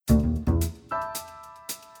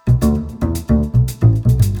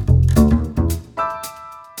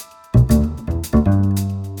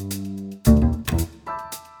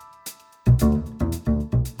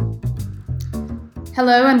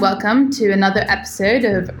Hello and welcome to another episode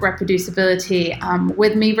of Reproducibility.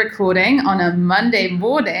 With me recording on a Monday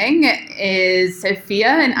morning is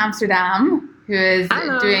Sophia in Amsterdam, who is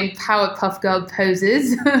doing Powerpuff Girl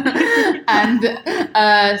poses, and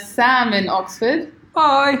Sam in Oxford.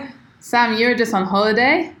 Hi. Sam, you're just on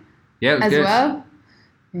holiday. Yeah, it was as good. well.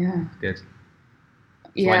 Yeah. Good.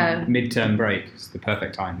 Yeah. Like midterm break. It's the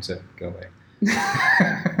perfect time to go away.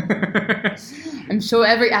 I'm sure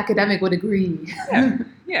every academic would agree.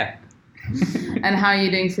 Yeah. And how are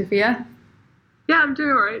you doing, Sophia? Yeah, I'm doing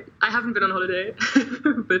all right. I haven't been on holiday,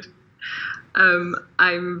 but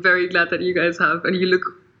I'm very glad that you guys have, and you look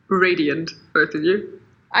radiant, both of you.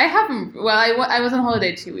 I haven't. Well, I was on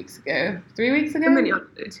holiday 2 weeks ago. 3 weeks ago? A mini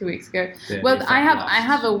holiday. 2 weeks ago. Yeah, Well, I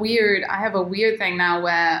have a weird thing now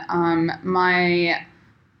where my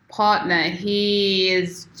partner, he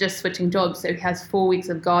is just switching jobs, so he has 4 weeks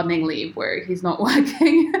of gardening leave where he's not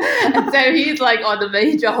working, and so he's like on a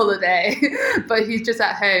major holiday, but he's just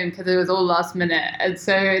at home because it was all last minute, and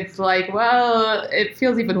so it's like, well, it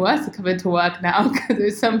feels even worse to come into work now because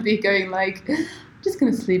there's somebody going like, I'm just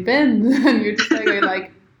gonna sleep in, and you're just going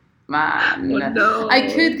like, man, Oh, no.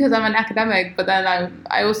 I could because I'm an academic, but then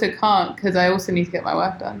I also can't because I also need to get my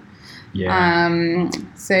work done. Yeah.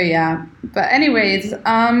 So yeah, but anyways,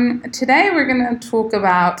 today we're going to talk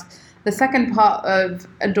about the second part of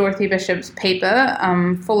Dorothy Bishop's paper,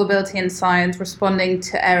 Fallibility in Science, Responding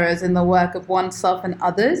to Errors in the Work of Oneself and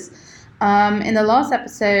Others. In the last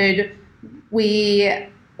episode, we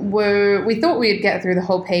thought we'd get through the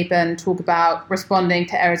whole paper and talk about responding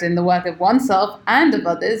to errors in the work of oneself and of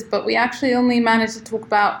others, but we actually only managed to talk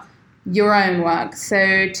about your own work.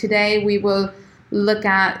 So today we will look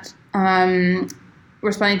at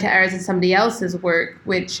responding to errors in somebody else's work,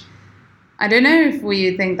 which I don't know if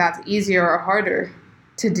we think that's easier or harder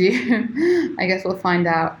to do. I guess we'll find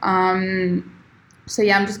out. So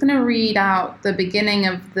yeah, I'm just going to read out the beginning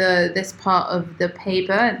of this part of the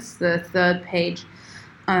paper. It's the third page,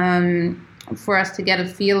 for us to get a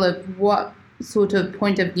feel of what sort of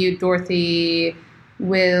point of view Dorothy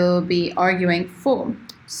will be arguing for.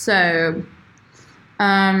 So,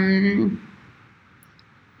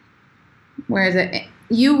 where is it?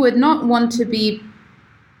 You would not want to be,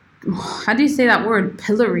 how do you say that word?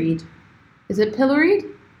 Pilloried. Is it pilloried?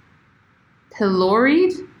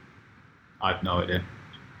 Pilloried? I have no idea.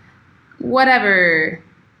 Whatever.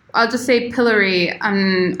 I'll just say pillory.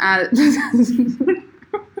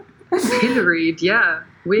 Pilloried, yeah.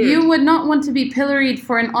 Weird. You would not want to be pilloried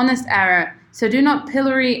for an honest error, so do not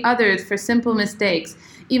pillory others for simple mistakes.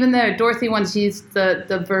 Even though Dorothy once used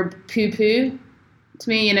the verb poo-poo, to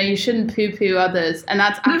me, you shouldn't poo-poo others, and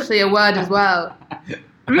that's actually a word as well.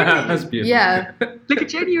 Really? That's beautiful. Yeah. Like a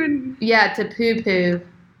genuine... Yeah, to poo-poo.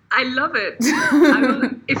 I love it.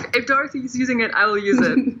 If Dorothy's using it, I will use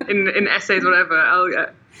it in essays, whatever. I'll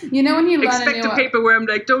You know when you learn expect a paper where I'm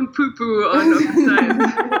like, don't poo-poo on open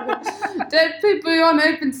science. Don't poo-poo on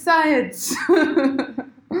open science.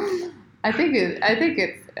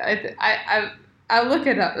 I'll look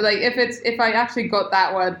it up. Like if I actually got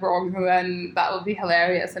that word wrong, then that would be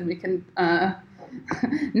hilarious, and we can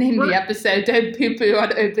name the episode "Don't Poo Poo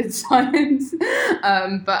on Open Science."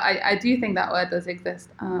 But I do think that word does exist.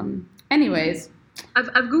 Anyways, I've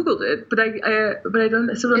googled it, but I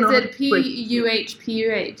still don't know. Is it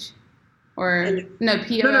Puhpuh or no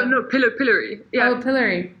P-O? No, pillory. Yeah. Oh,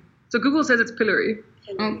 pillory. So Google says it's pillory.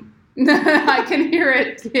 I can hear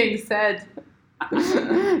it being said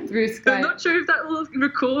through Skype. I'm not sure if that will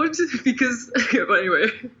record because, but anyway.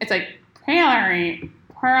 It's like pillory.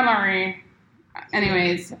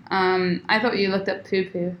 Anyways, I thought you looked up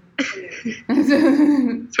poo-poo.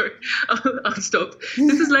 Sorry, I'll stop.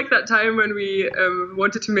 This is like that time when we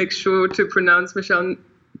wanted to make sure to pronounce Michelle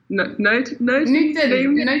Newton's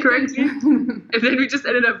name correctly, and then we just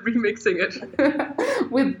ended up remixing it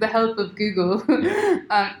with the help of Google.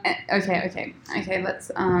 Okay.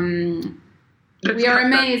 Let's. We are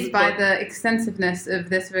amazed by the extensiveness of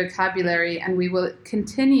this vocabulary, and we will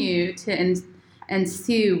continue to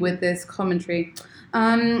ensue with this commentary.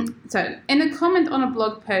 So, in a comment on a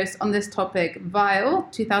blog post on this topic, Vile,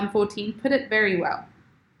 2014, put it very well.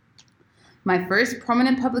 My first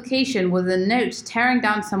prominent publication was a note tearing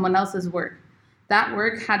down someone else's work. That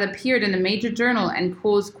work had appeared in a major journal and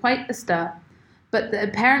caused quite a stir, but the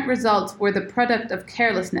apparent results were the product of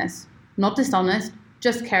carelessness, not dishonest,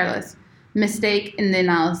 just careless, mistake in the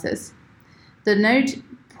analysis. The note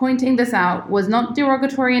pointing this out was not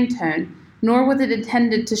derogatory in tone, nor was it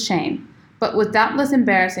intended to shame, but was doubtless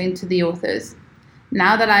embarrassing to the authors.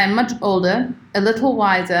 Now that I am much older, a little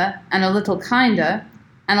wiser, and a little kinder,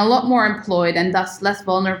 and a lot more employed and thus less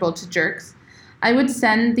vulnerable to jerks, I would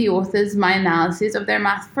send the authors my analysis of their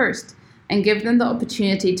math first and give them the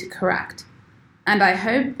opportunity to correct. And I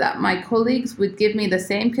hope that my colleagues would give me the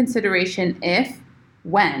same consideration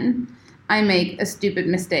when I make a stupid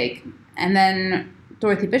mistake. And then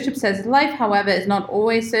Dorothy Bishop says, life, however, is not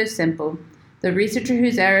always so simple. The researcher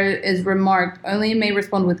whose error is remarked only may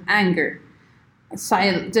respond with anger,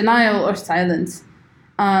 denial, or silence.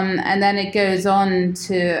 And then it goes on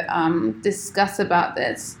to discuss about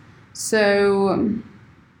this. So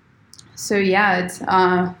yeah, it's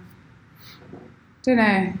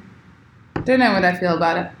don't know what I feel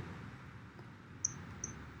about it.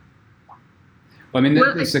 Well, I mean,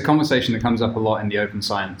 it's a conversation that comes up a lot in the open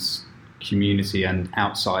science community and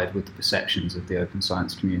outside with the perceptions of the open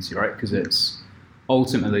science community, right? Because it's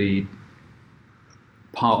ultimately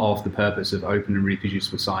part of the purpose of open and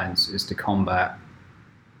reproducible science is to combat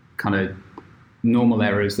kind of normal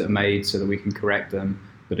errors that are made so that we can correct them,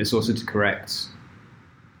 but it's also to correct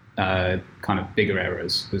kind of bigger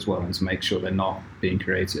errors as well and to make sure they're not being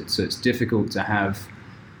created. So it's difficult to have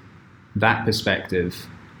that perspective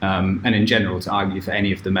and in general to argue for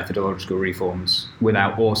any of the methodological reforms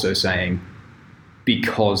without also saying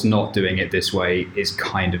because not doing it this way is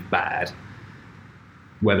kind of bad,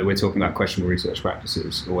 whether we're talking about questionable research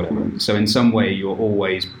practices or whatever. So in some way you're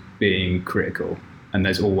always being critical, and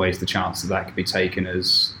there's always the chance that that could be taken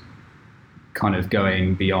as kind of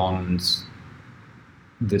going beyond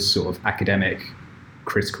this sort of academic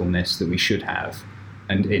criticalness that we should have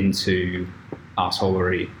and into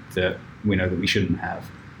arseholery that we know that we shouldn't have.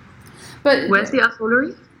 But where's the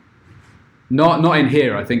arseholery? Not in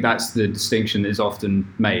here. I think that's the distinction that is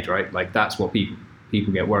often made, right? Like that's what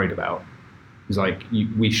people get worried about. It's like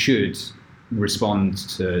we should respond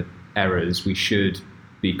to errors, we should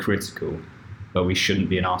be critical, but we shouldn't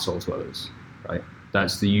be an arsehole to others, right?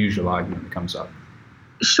 That's the usual argument that comes up.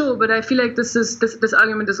 Sure, but I feel like this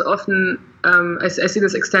argument is often I see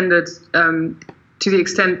this extended to the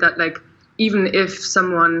extent that like even if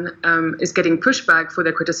someone is getting pushback for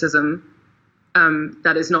their criticism,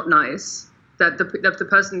 that is not nice. That the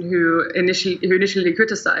person who initially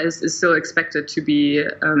criticized is still expected to be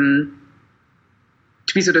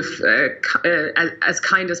sort of as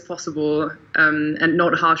kind as possible and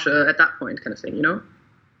not harsher at that point, kind of thing, you know.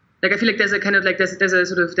 Like I feel like there's a kind of like there's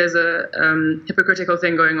a hypocritical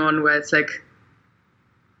thing going on where it's like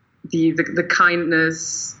the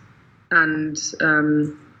kindness and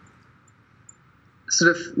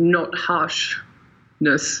sort of not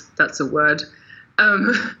harshness, that's a word,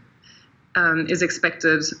 is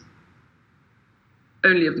expected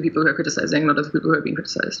only of the people who are criticizing, not of the people who are being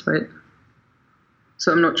criticized, right?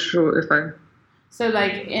 So I'm not sure if I... So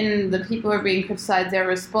like in the people who are being criticized, their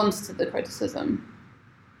response to the criticism.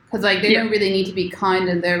 Because like they don't really need to be kind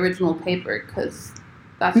in their original paper because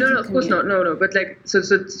that's... No, of course not. No. But like, so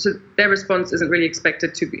their response isn't really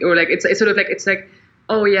expected to be, or like it's sort of like, it's like,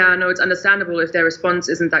 oh yeah, no, it's understandable if their response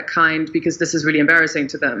isn't that kind because this is really embarrassing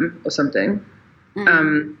to them or something.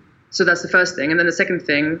 Mm-hmm. So that's the first thing. And then the second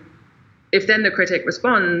thing, if then the critic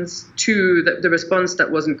responds to the response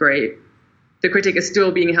that wasn't great, the critic is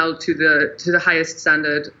still being held to the highest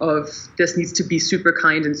standard of this needs to be super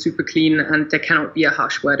kind and super clean and there cannot be a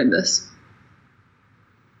harsh word in this.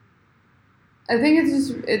 I think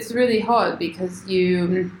it's really hard because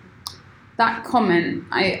that comment,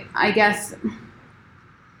 I guess,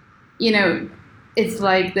 you know, it's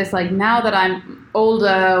like this, like now that I'm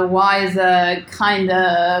older, wiser,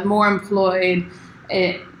 kinder, more employed,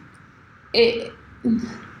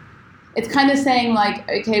 it's kind of saying like,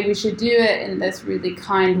 okay, we should do it in this really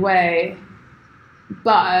kind way,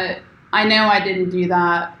 but I know I didn't do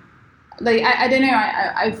that. Like I don't know.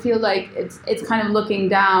 I feel like it's kind of looking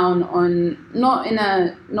down on not in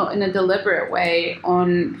a deliberate way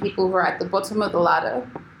on people who are at the bottom of the ladder.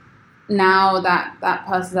 Now that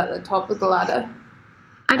person's at the top of the ladder.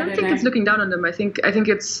 I don't think it's looking down on them. I think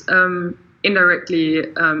it's indirectly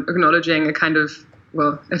acknowledging a kind of,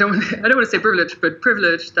 well, I don't want to say privilege, but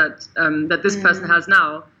privilege that this person has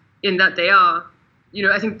now, in that they are, you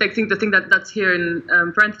know, I think the thing that's here in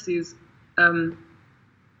parentheses,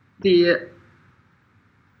 the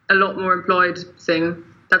a lot more employed thing,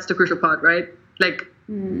 that's the crucial part, right? Like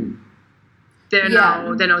they're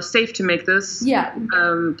now safe to make this. Yeah.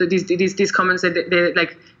 These comments,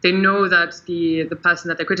 they know that the person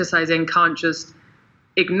that they're criticizing can't just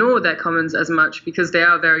ignore their comments as much because they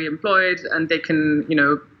are very employed and they can, you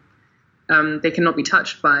know, they cannot be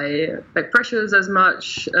touched by pressures as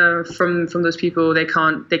much from those people. They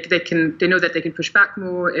know that they can push back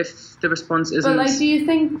more if the response isn't. But like, do you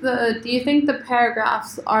think the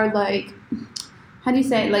paragraphs are like, how do you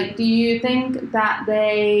say it? Like, do you think that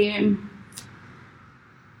they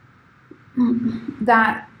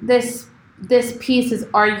that this piece is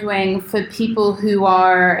arguing for people who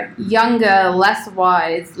are younger, less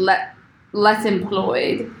wise, less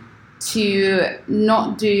employed, to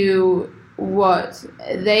not do what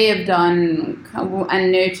they have done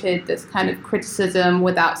and noted this kind of criticism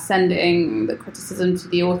without sending the criticism to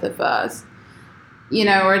the author first,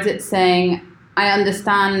 or is it saying, I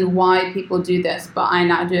understand why people do this, but I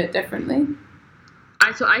now do it differently?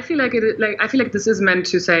 So I feel like I feel like this is meant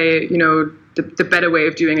to say, the better way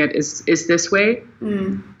of doing it is this way.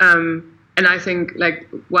 And I think,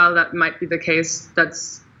 while that might be the case,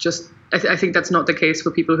 that's just I think that's not the case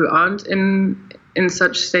for people who aren't in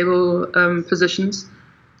such stable positions.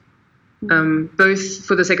 Both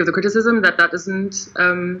for the sake of the criticism, that doesn't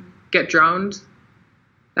get drowned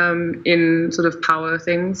in sort of power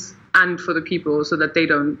things, and for the people, so that they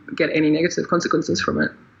don't get any negative consequences from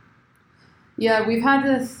it. Yeah, we've had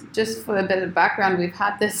this, just for a bit of background, we've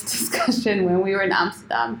had this discussion when we were in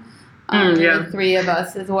Amsterdam, the three of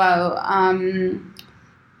us as well.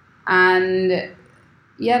 And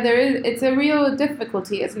yeah, it's a real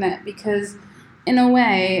difficulty, isn't it? Because in a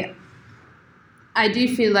way, I do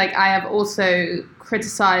feel like I have also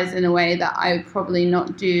criticized in a way that I would probably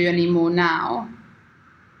not do anymore now.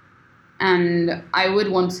 And I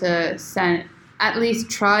would want to at least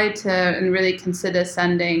try to and really consider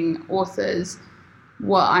sending authors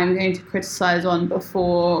what I'm going to criticize on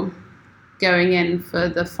before going in for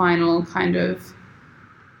the final kind of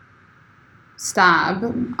stab.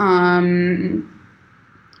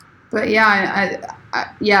 But yeah,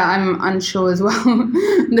 I'm unsure as well.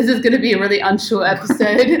 This is going to be a really unsure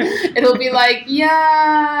episode. It'll be like,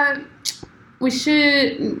 we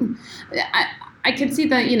should. I can see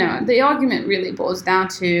that, the argument really boils down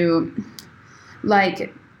to,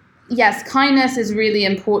 yes, kindness is really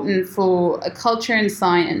important for a culture in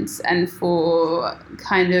science and for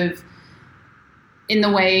kind of in the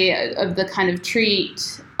way of the kind of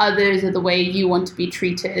treat others or the way you want to be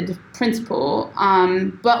treated principle.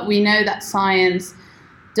 But we know that science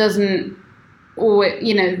doesn't, or,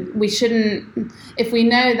 we shouldn't, if we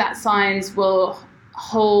know that science will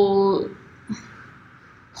hold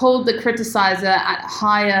the criticizer at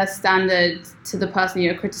higher standards to the person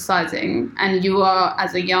you're criticizing, and you are,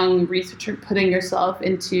 as a young researcher, putting yourself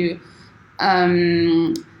into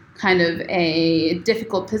kind of a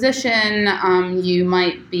difficult position, you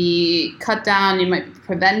might be cut down, you might be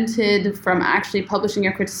prevented from actually publishing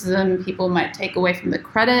your criticism, people might take away from the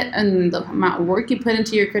credit and the amount of work you put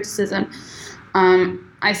into your criticism.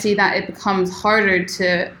 I see that it becomes harder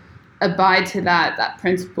to abide to that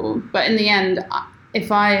principle. But in the end,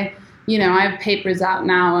 if I have papers out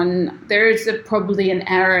now and there is probably an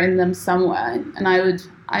error in them somewhere, and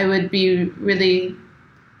I would be really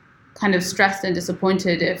kind of stressed and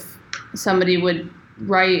disappointed if somebody would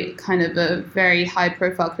write kind of a very high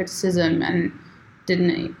profile criticism and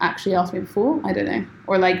didn't actually ask me before, I don't know,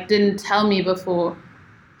 or didn't tell me before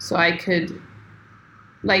so I could,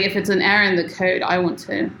 if it's an error in the code, I want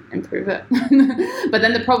to improve it. But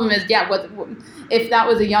then the problem is, if that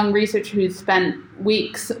was a young researcher who spent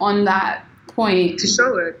weeks on that point to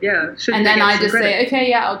show it, and then I just say,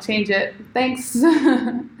 okay, I'll change it, thanks.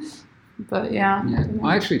 But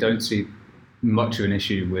I actually don't see much of an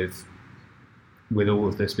issue with all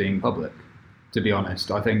of this being public, to be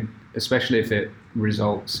honest. I think, especially if it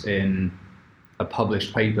results in a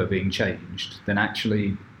published paper being changed, then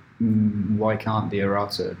actually, why can't the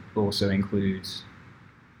errata also include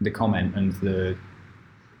the comment and the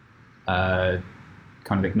kind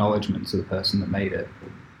of acknowledgement to the person that made it?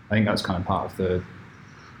 I think that's kind of part of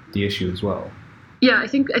the issue as well. Yeah, I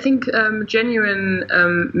think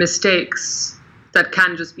genuine mistakes that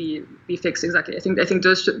can just be fixed. Exactly. I think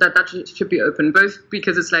those that should be open, both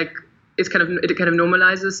because it kind of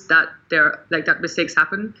normalizes that that mistakes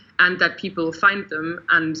happen and that people find them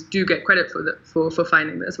and do get credit for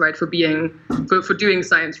finding this, right, for doing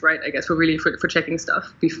science right, I guess, for checking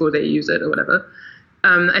stuff before they use it or whatever.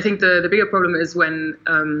 I think the bigger problem is when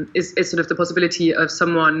is sort of the possibility of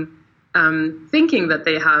someone thinking that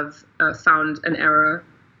they have found an error,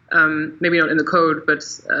 maybe not in the code, but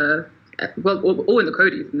or in the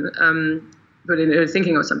code even, but in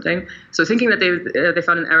thinking or something. So thinking that they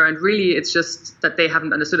found an error, and really it's just that they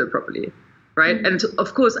haven't understood it properly, right? Mm-hmm. And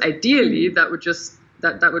of course, ideally, that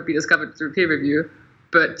would be discovered through peer review,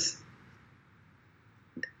 but ...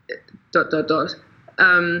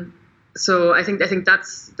 So I think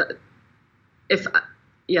that's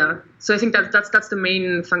So I think that's the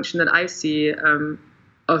main function that I see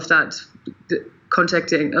of that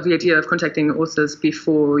of the idea of contacting authors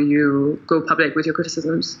before you go public with your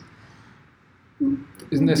criticisms.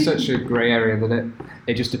 isn't there such a grey area that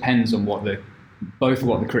it just depends on both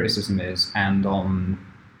what the criticism is and on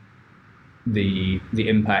the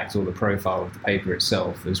impact or the profile of the paper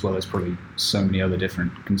itself, as well as probably so many other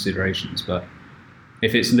different considerations. But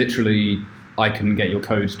if it's literally, I couldn't get your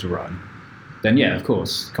code to run, then yeah, of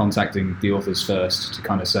course, contacting the authors first to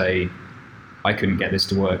kind of say, I couldn't get this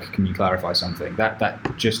to work, can you clarify something? That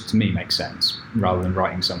just, to me, makes sense, rather than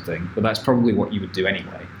writing something. But that's probably what you would do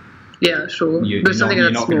anyway. Yeah, sure. You're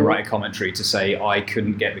not going to write a commentary to say, I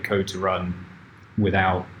couldn't get the code to run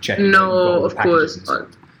without checking. No, of course.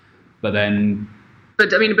 But then...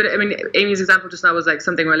 But I mean, Amy's example just now was like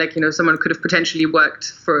something where, like, you know, someone could have potentially worked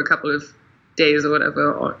for a couple of days or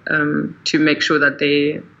whatever to make sure that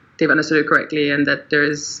they've understood it correctly and that there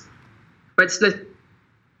is... But it's like...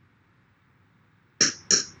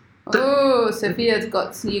 Oh, Sophia's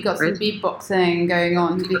got some beatboxing going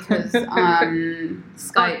on because Skype.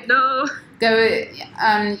 Oh,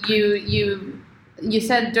 no. You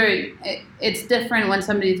said it's different when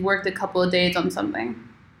somebody's worked a couple of days on something.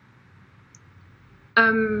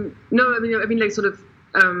 No, I mean, like, sort of.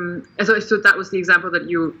 So that was the example that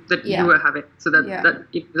you were having. So that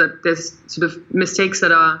there's sort of mistakes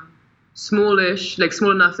that are smallish, like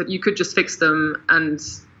small enough that you could just fix them and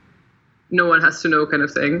no one has to know, kind of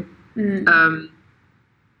thing.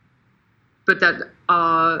 But that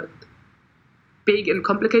are big and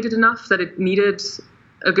complicated enough that it needed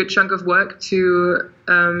a good chunk of work to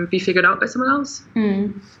be figured out by someone else.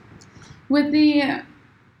 With the,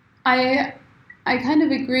 I kind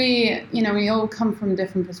of agree, you know, we all come from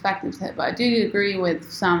different perspectives here, but I do agree with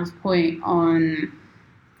Sam's point on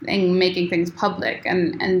making things public.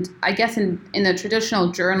 And I guess in a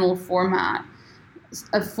traditional journal format,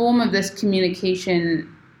 a form of this communication,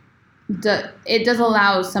 it does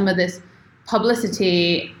allow some of this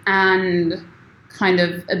publicity and kind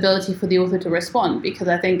of ability for the author to respond, because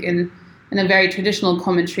I think in a very traditional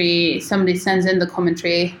commentary, somebody sends in the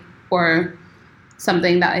commentary or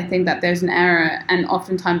something that I think that there's an error, and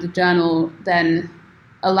oftentimes the journal then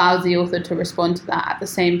allows the author to respond to that at the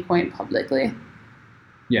same point publicly.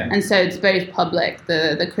 Yeah. And so it's both public,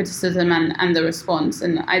 the criticism and the response.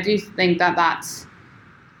 And I do think that that's,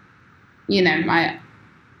 you know, I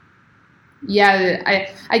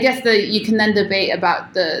guess you can then debate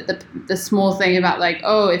about the small thing about, like,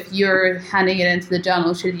 oh, if you're handing it into the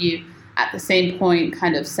journal, should you at the same point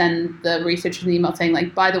kind of send the researcher an email saying,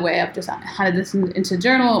 like, by the way, I've just handed this into the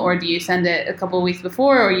journal, or do you send it a couple of weeks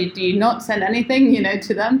before, or do you not send anything, you know,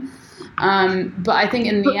 to them? But I think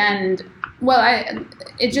in the end, I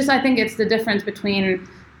think it's the difference between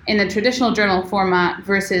in a traditional journal format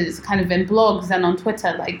versus kind of in blogs and on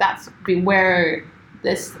Twitter. Like, that's where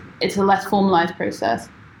it's a less formalized process.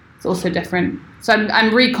 It's also different. So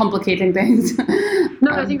I'm recomplicating things.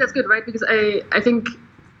 No, I think that's good, right? Because I think,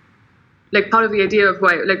 like, part of the idea of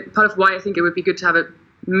why I think it would be good to have it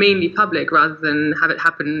mainly public rather than have it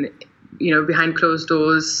happen, you know, behind closed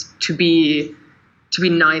doors, to be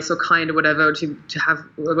nice or kind or whatever, to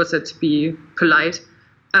be polite,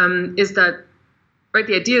 is that, right?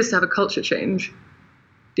 The idea is to have a culture change.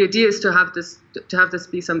 The idea is to have this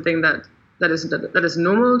be something that is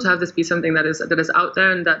normal, to have this be something that is out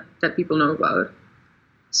there and that people know about.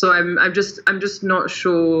 So I'm just not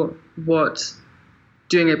sure what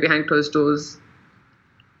doing it behind closed doors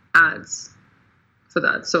adds for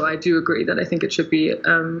that. So I do agree that I think it should be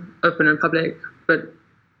open and public, but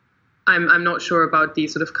I'm not sure about the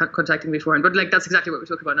sort of contacting beforehand. But, like, that's exactly what we're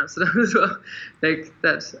talking about now. So as well, like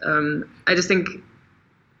that. I just think,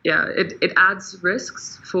 yeah, it adds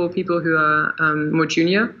risks for people who are more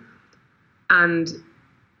junior, and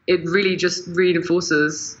it really just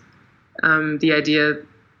reinforces the idea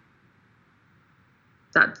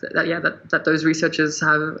that those researchers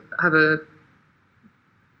have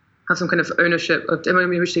some kind of ownership of. I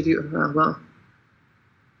mean, which they do. Well,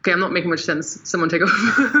 okay, I'm not making much sense. Someone take over.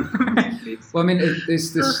 Well, I mean,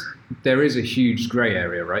 there is a huge grey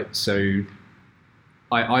area, right? So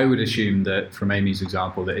I would assume that, from Amy's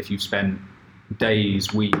example, that if you've spent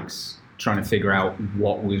days, weeks trying to figure out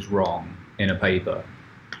what was wrong in a paper,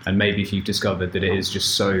 and maybe if you've discovered that it is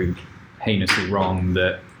just so heinously wrong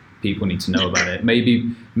that people need to know about it,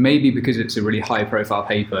 maybe because it's a really high-profile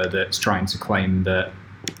paper that's trying to claim that,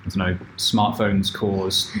 I don't know, smartphones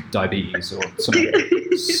cause diabetes or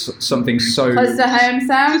something so close to home,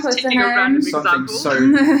 Sam. Close to home. Something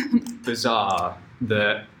so bizarre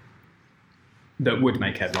that would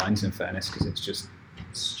make headlines, in fairness, because it's just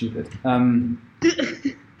stupid.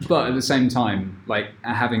 But at the same time, like,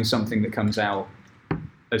 having something that comes out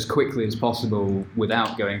as quickly as possible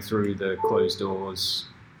without going through the closed doors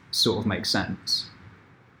sort of makes sense.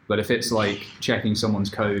 But if it's like checking someone's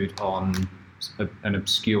code on an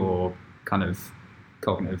obscure kind of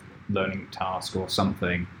cognitive learning task or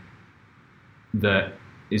something that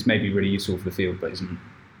is maybe really useful for the field, but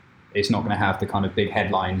it's not going to have the kind of big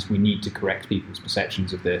headlines, we need to correct people's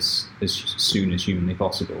perceptions of this as soon as humanly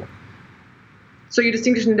possible. So your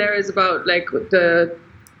distinction there is about like the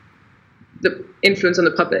influence on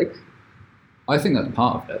the public? I think that's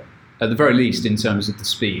part of it. At the very least, in terms of the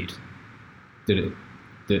speed that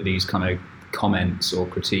these kind of comments or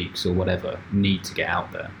critiques or whatever need to get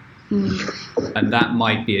out there. And that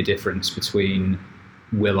might be a difference between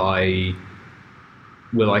will I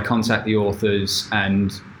contact the authors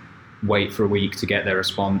and wait for a week to get their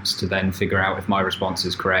response to then figure out if my response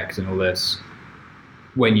is correct and all this,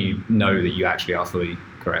 when you know that you actually are fully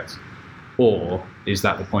correct? Or is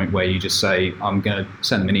that the point where you just say, I'm going to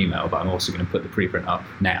send them an email, but I'm also going to put the preprint up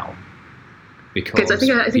now because I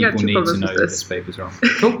think people need to know that this paper's wrong?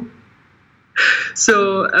 Cool.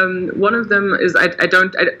 So one of them is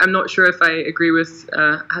I'm not sure if I agree with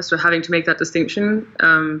having to make that distinction,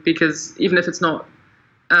 because even if it's not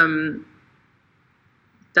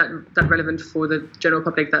that relevant for the general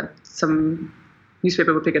public that some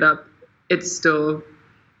newspaper will pick it up, it's still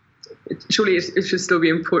surely it should still be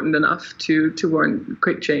important enough to warrant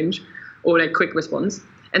quick change or like quick response.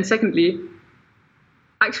 And secondly,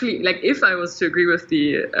 actually, like if I was to agree with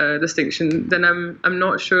the distinction, then I'm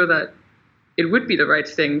not sure that it would be the right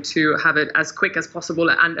thing to have it as quick as possible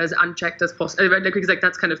and as unchecked as possible. Because like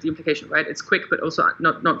that's kind of the implication, right? It's quick, but also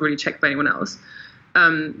not really checked by anyone else.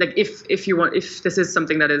 Like if this is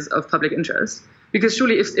something that is of public interest, because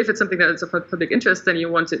surely if it's something that is of public interest, then you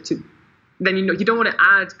want it to, then you don't want to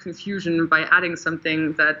add confusion by adding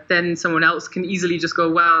something that then someone else can easily just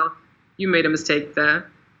go, well, you made a mistake there.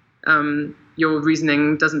 Your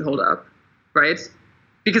reasoning doesn't hold up, right?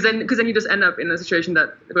 Because then you just end up in a situation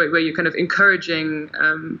where you're kind of encouraging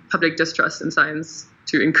public distrust in science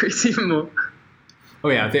to increase even more. Oh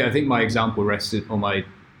yeah, I think my example rested on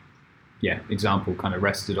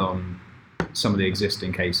some of the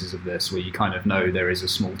existing cases of this, where you kind of know there is a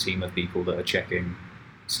small team of people that are checking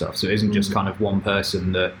stuff. So it isn't just kind of one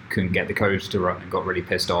person that couldn't get the code to run and got really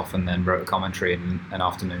pissed off and then wrote a commentary in an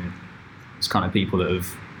afternoon. It's kind of people that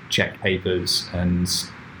have checked papers and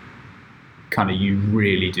kind of you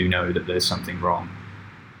really do know that there's something wrong.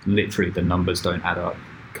 Literally the numbers don't add up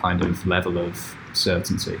kind of level of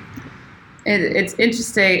certainty. It's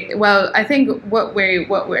interesting. Well, I think what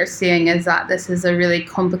we're seeing is that this is a really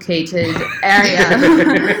complicated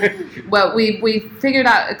area. Well, we figured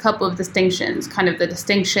out a couple of distinctions. Kind of the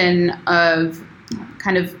distinction of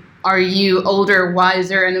kind of are you older,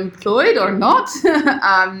 wiser, and employed or not?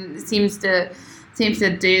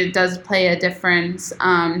 Does play a difference.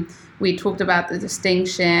 We talked about the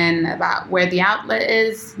distinction about where the outlet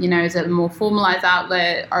is. Is it a more formalized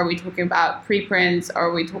outlet? Are we talking about preprints?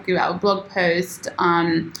 Are we talking about a blog post?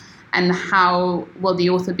 And how will the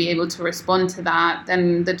author be able to respond to that?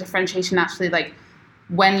 Then the differentiation actually, like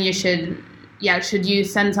when you should you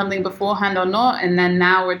send something beforehand or not? And then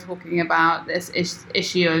now we're talking about this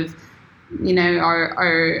issue of,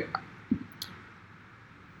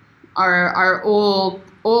 are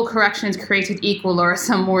all corrections created equal, or are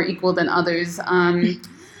some more equal than others?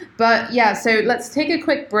 But yeah, so let's take a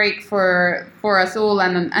quick break for us all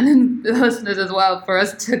and the listeners as well, for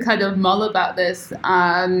us to kind of mull about this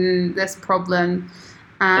problem,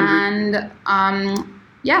 and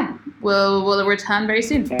we'll return very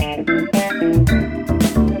soon.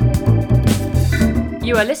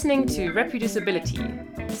 You are listening to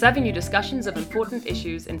Reproducibility, serving you discussions of important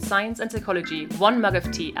issues in science and psychology, one mug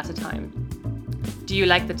of tea at a time. Do you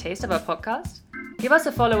like the taste of our podcast? Give us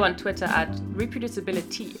a follow on Twitter at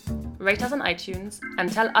Reproducibility, rate us on iTunes, and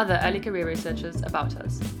tell other early career researchers about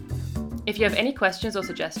us. If you have any questions or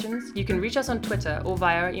suggestions, you can reach us on Twitter or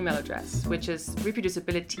via our email address, which is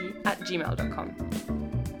reproducibility@gmail.com.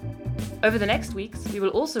 Over the next weeks, we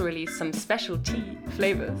will also release some special tea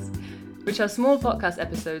flavors, which are small podcast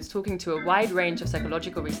episodes talking to a wide range of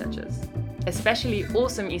psychological researchers, especially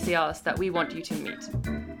awesome ECRs that we want you to meet.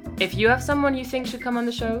 If you have someone you think should come on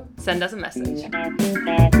the show, send us a message.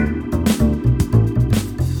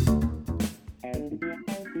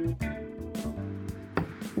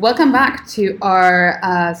 Welcome back to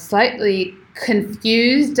our slightly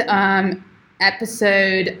confused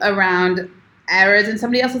episode around errors in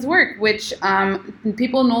somebody else's work, which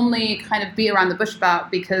people normally kind of beat around the bush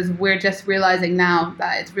about, because we're just realizing now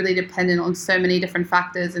that it's really dependent on so many different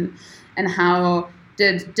factors and how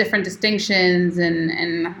the different distinctions and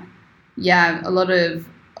a lot of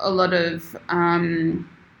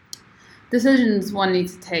decisions one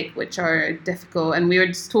needs to take which are difficult. And we were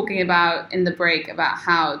just talking about in the break about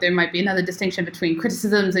how there might be another distinction between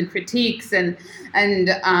criticisms and critiques, and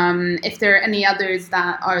if there are any others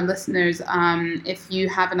that our listeners, if you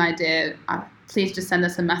have an idea, please just send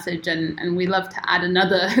us a message, and we love to add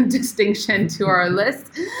another distinction to our list.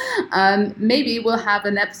 Maybe we'll have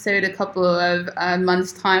an episode a couple of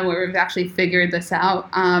months' time where we've actually figured this out.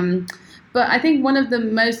 But I think one of the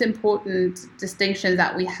most important distinctions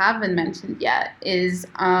that we haven't mentioned yet is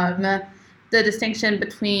the distinction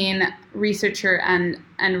between researcher and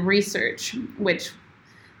research, which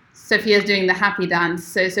Sophia's doing the happy dance.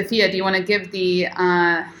 So Sophia, do you want to give the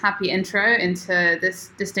happy intro into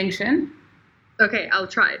this distinction? Okay, I'll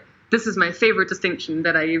try. This is my favorite distinction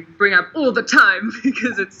that I bring up all the time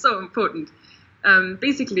because it's so important.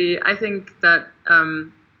 Basically, I think that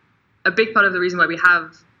a big part of the reason why we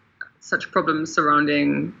have such problems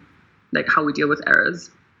surrounding like how we deal with errors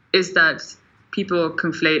is that people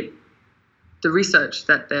conflate the research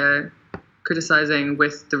that they're criticizing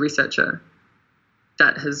with the researcher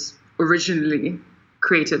that has originally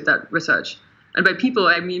created that research. And by people,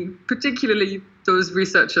 I mean particularly those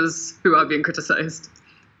researchers who are being criticized,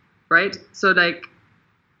 right? So like,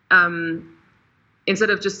 instead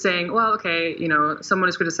of just saying, well, okay, someone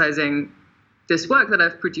is criticizing this work that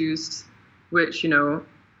I've produced, which,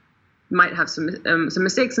 might have some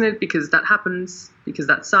mistakes in it because that happens, because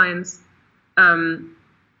that's science.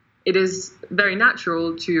 It is very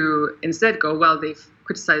natural to instead go, well, they've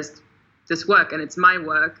criticized this work and it's my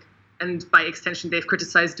work, and by extension, they've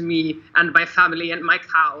criticized me and my family and my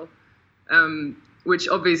cow, which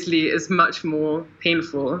obviously is much more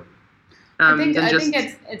painful. I think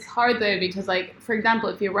it's hard though, because like, for example,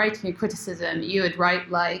 if you're writing a criticism, you would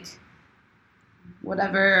write like,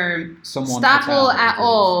 whatever Staple et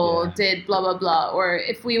al. Did blah blah blah, or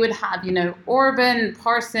if we would have Orban,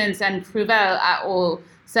 Parsons, and Prouvel et al.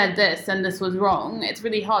 Said this and this was wrong. It's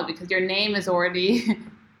really hard because your name is already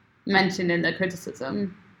mentioned in the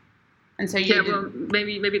criticism, and so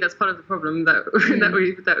maybe that's part of the problem that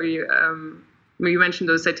we mentioned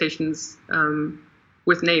those citations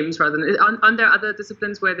with names rather than on there other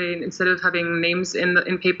disciplines where they, instead of having names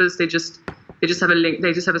in papers, they just have a link.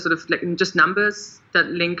 They just have a sort of like just numbers that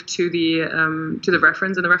link to the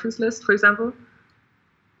reference in the reference list, for example.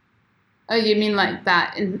 Oh, you mean like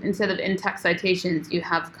that? Instead of in-text citations, you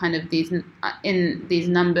have kind of these in these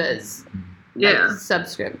numbers. Yeah. Like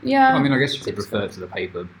subscript. Yeah. I mean, I guess you could refer to the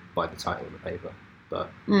paper by the title of the paper, but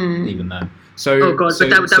even then. So. Oh God, so,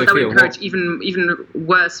 but that Sophia, would encourage even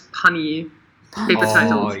worse punny paper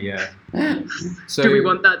titles. Oh yeah. So, do we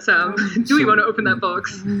want that, Sam? Do we want to open that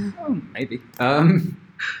box? Oh, maybe.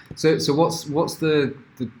 So what's the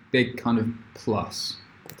big kind of plus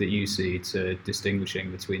that you see to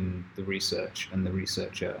distinguishing between the research and the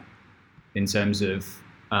researcher in terms of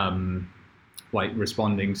like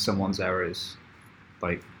responding to someone's errors?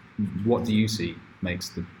 Like, what do you see makes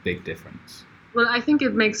the big difference? Well, I think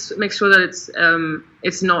it makes sure that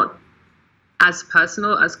it's not as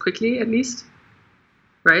personal as quickly, at least.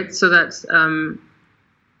 Right, so that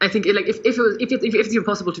I think if it's even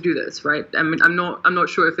possible to do this, right? I mean, I'm not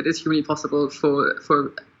sure if it is humanly possible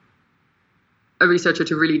for a researcher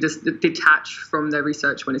to really detach from their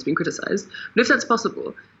research when it's being criticized. But if that's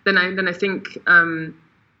possible, then I think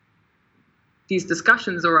these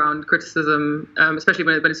discussions around criticism, especially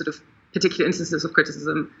when it's sort of particular instances of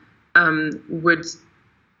criticism, would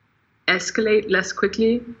escalate less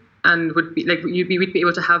quickly, and would be like we'd be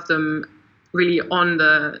able to have them really on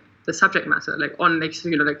the subject matter, like on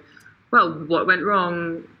well, what went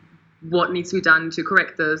wrong, what needs to be done to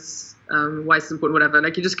correct this, why it's important, whatever.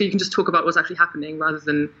 Like you can just talk about what's actually happening rather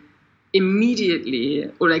than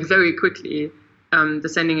immediately or like very quickly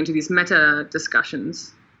descending into these meta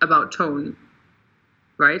discussions about tone,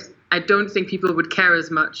 right? I don't think people would care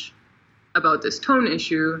as much about this tone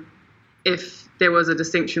issue if there was a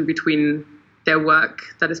distinction between their work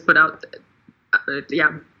that is put out,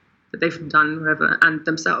 that they've done, whatever, and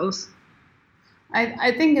themselves.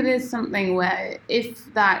 I think it is something where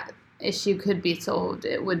if that issue could be solved,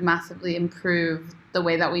 it would massively improve the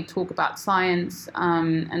way that we talk about science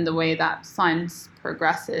and the way that science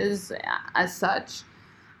progresses as such.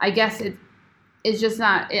 I guess it's just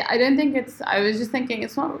not, I was just thinking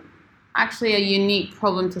it's not actually a unique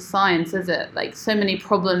problem to science, is it? Like so many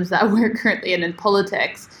problems that we're currently in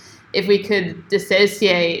politics, if we could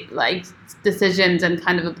dissociate like decisions and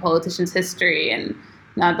kind of a politician's history, and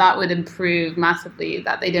now that would improve massively,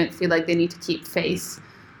 that they don't feel like they need to keep face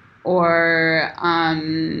or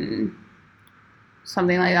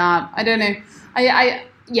something like that. I don't know. I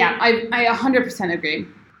 100% agree.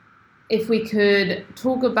 if we could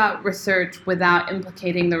talk about research without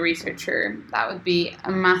implicating the researcher, that would be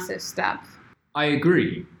a massive step. I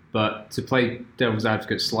agree, but to play devil's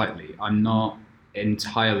advocate slightly, I'm not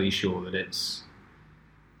entirely sure that it's...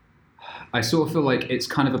 I sort of feel like it's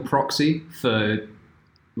kind of a proxy for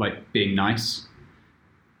like being nice,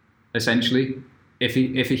 essentially. If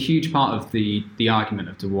a huge part of the argument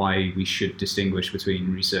as to why we should distinguish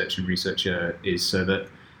between research and researcher is so that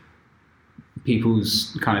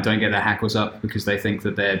people's kind of don't get their hackles up because they think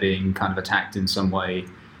that they're being kind of attacked in some way.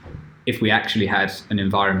 If we actually had an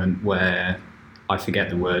environment where, I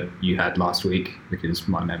forget the word you had last week because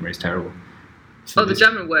my memory is terrible. So the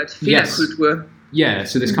German word, Fehlerkultur. Yeah,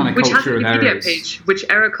 so this kind of culture of errors. Which has a Wikipedia page, which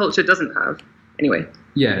error culture doesn't have. Anyway.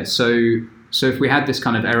 Yeah, so if we had this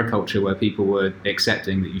kind of error culture where people were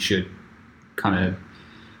accepting that you should kind of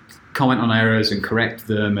comment on errors and correct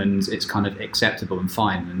them and it's kind of acceptable and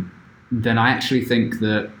fine, and then I actually think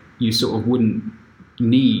that you sort of wouldn't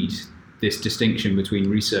need this distinction between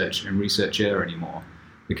research and researcher anymore,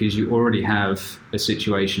 because you already have a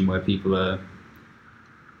situation where people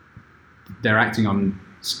they're acting on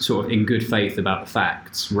sort of in good faith about the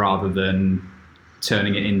facts rather than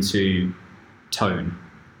turning it into tone,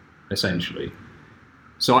 essentially.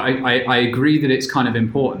 So I agree that it's kind of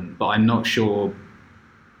important, but I'm not sure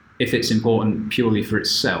if it's important purely for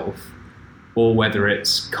itself or whether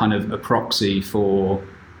it's kind of a proxy for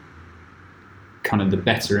kind of the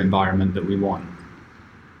better environment that we want.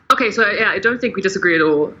 Okay, so I don't think we disagree at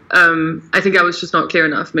all. I think I was just not clear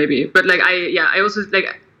enough, maybe. But like, I also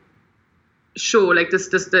like, sure, like this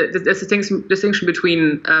distinction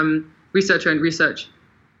between researcher and research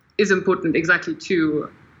is important exactly to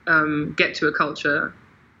get to a culture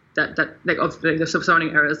that like of the surrounding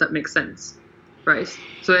areas that makes sense, right?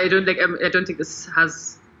 So I don't think this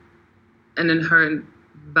has an inherent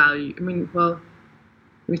value. I mean, well,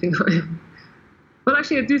 let me think. Well,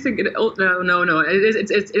 actually, I do think it. Oh, no.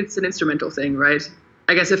 It's an instrumental thing, right?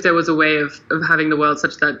 I guess if there was a way of having the world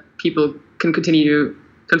such that people can continue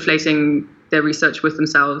conflating their research with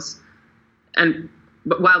themselves,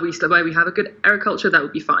 but while we have a good error culture, that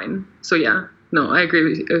would be fine. So yeah, no, I agree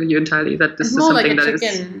with you entirely that this is something that is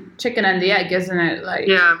more like a chicken and the egg, isn't it? Like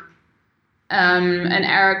yeah. An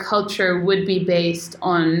error culture would be based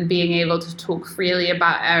on being able to talk freely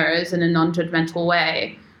about errors in a non-judgmental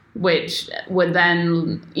way, which would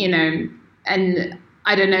then, and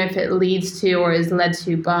I don't know if it leads to or is led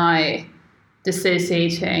to by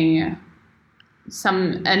dissociating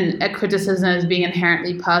a criticism as being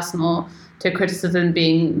inherently personal to a criticism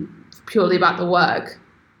being purely about the work.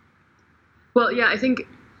 Well, yeah, I think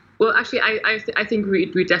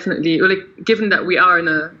we definitely, like, given that we are in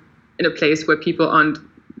a place where people aren't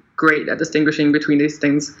great at distinguishing between these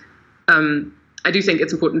things, I do think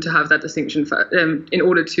it's important to have that distinction in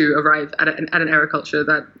order to arrive at an error culture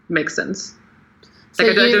that makes sense. So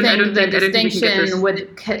like, you think the distinction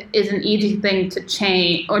is an easy thing to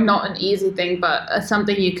change, or not an easy thing, but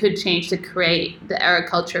something you could change to create the error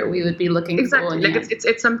culture we would be looking for? Exactly. Like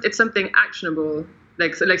it's something actionable,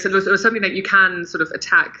 like something that you can sort of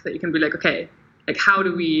attack, that you can be like, okay, like how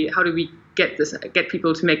do we get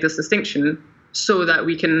people to make this distinction so that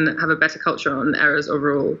we can have a better culture on errors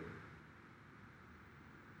overall.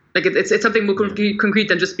 Like it's something more concrete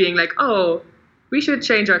than just being like, oh, we should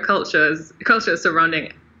change our culture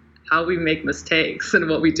surrounding how we make mistakes and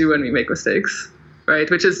what we do when we make mistakes, right?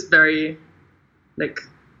 Which is very, like...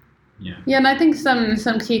 Yeah, and I think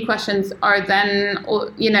some key questions are then,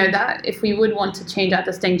 that if we would want to change that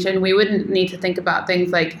distinction, we wouldn't need to think about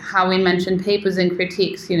things like how we mention papers and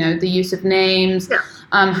critiques, the use of names,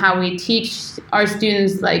 how we teach our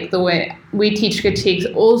students, like the way we teach critiques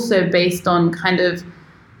also based on kind of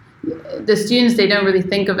the students, they don't really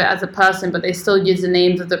think of it as a person, but they still use the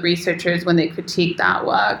names of the researchers when they critique that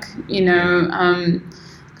work,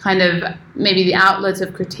 kind of maybe the outlets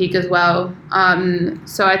of critique as well.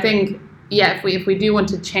 So I think, if we do want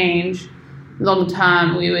to change long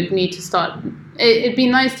term, we would need to start, it'd be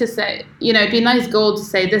nice to say, it'd be a nice goal to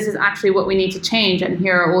say, this is actually what we need to change, and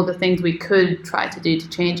here are all the things we could try to do to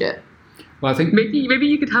change it. Well, I think maybe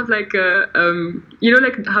you could have like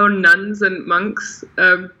like how nuns and monks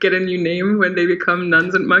get a new name when they become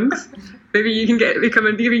nuns and monks. Maybe you can get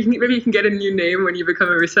a new name when you become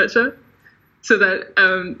a researcher, so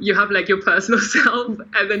that you have like your personal self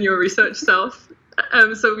and then your research self.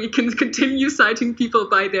 So we can continue citing people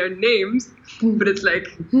by their names, but it's like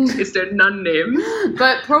it's their nun name.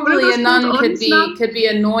 But probably a nun could be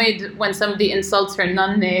annoyed when somebody insults her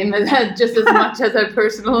nun name just as much as her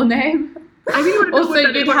personal name. I really want to also,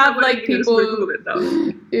 you'd have like people.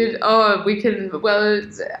 We'd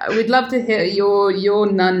love to hear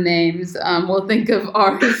your nun names. We'll think of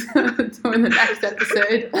ours for the next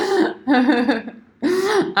episode.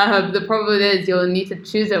 The problem is you'll need to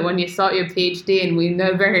choose it when you start your PhD, and we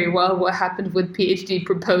know very well what happened with PhD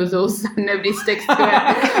proposals. Nobody sticks to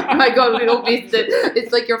it. Oh my God, we don't be.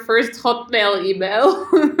 It's like your first Hotmail email,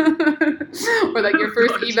 or like your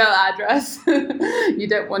first email address. You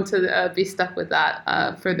don't want to be stuck with that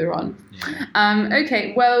further on. Yeah.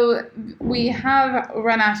 Okay, well, we have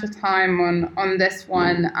run out of time on this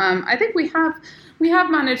one. I think we have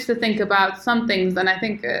managed to think about some things, and I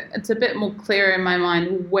think it's a bit more clear in my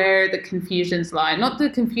mind where the confusions lie. Not the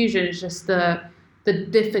confusion, it's just the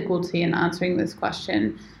difficulty in answering this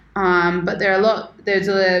question. But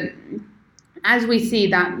as we see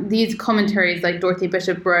that these commentaries like Dorothy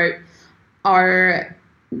Bishop wrote are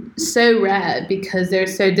so rare because they're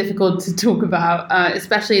so difficult to talk about,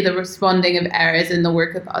 especially the responding of errors in the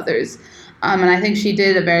work of others. And I think she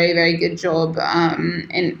did a very, very good job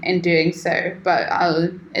in doing so. But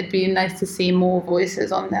it'd be nice to see more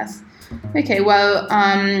voices on this. Okay, well,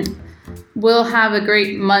 we'll have a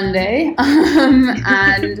great Monday.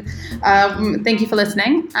 And thank you for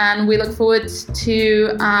listening. And we look forward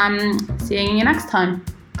to seeing you next time.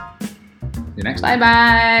 See you next time.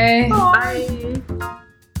 Bye-bye. Bye.